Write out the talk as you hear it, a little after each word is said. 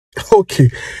Okay.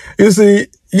 You see,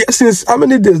 yes, since how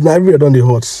many days now every on the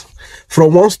hot?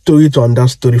 From one story to another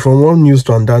story, from one news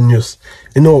to another news.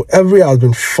 You know, every has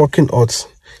been fucking hot.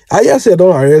 I just said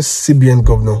don't arrest CBN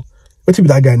governor. What be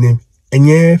that guy name?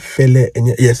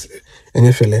 Yes.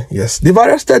 Enyefele, yes. They've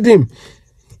arrested him.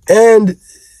 And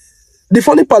the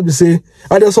funny part we say,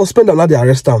 and they suspend and now they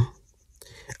arrest him.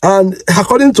 And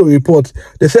according to a report,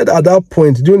 they said at that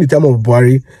point, during the time of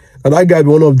Buhari, that guy be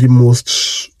one of the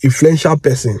most influential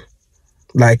person,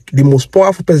 like the most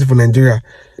powerful person for Nigeria.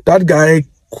 That guy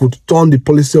could turn the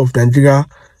policy of Nigeria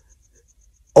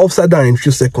upside down in a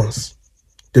few seconds.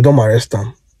 They don't arrest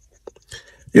him.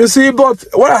 You see, but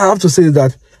what I have to say is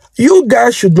that you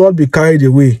guys should not be carried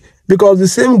away, because the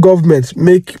same government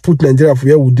put Nigeria for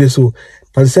where would they so,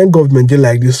 and the same government they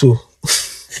like this so.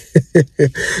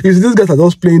 You see, these guys are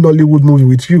just playing Hollywood movie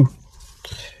with you.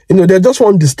 You know, they just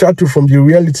want to distract you from the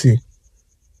reality.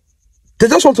 They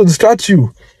just want to distract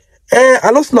you.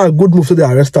 I know it's not a good move, so they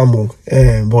arrest them,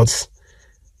 but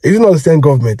it's not the same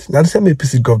government. Now the same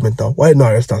APC government now. Why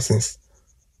not arrest them since?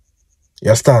 You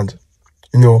understand?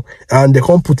 You know, and they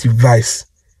can't put a vice.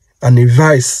 And a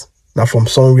vice now from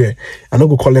somewhere. I'm not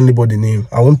going to call anybody name.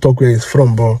 I won't talk where it's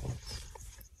from, but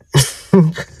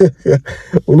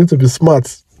we need to be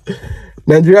smart.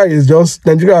 Nigeria,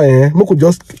 we could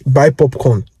just buy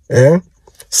popcorn,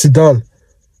 sit down,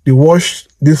 they watch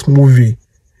this movie,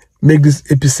 make this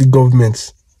APC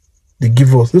government, they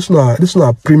give us. This is not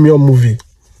a premium movie.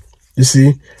 You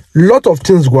see, lot of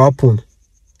things go happen.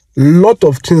 Lot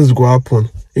of things go happen.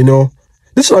 You know,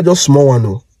 this is not just small one,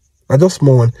 no. Not just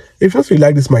small one. If you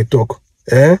like this, my talk,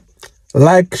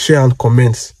 like, share, and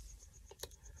comment.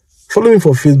 Follow me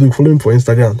for Facebook, follow me for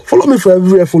Instagram. Follow me for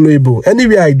everywhere followable.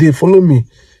 Anywhere I did, follow me.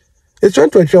 It's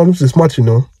 2021, this is smart, you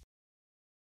know.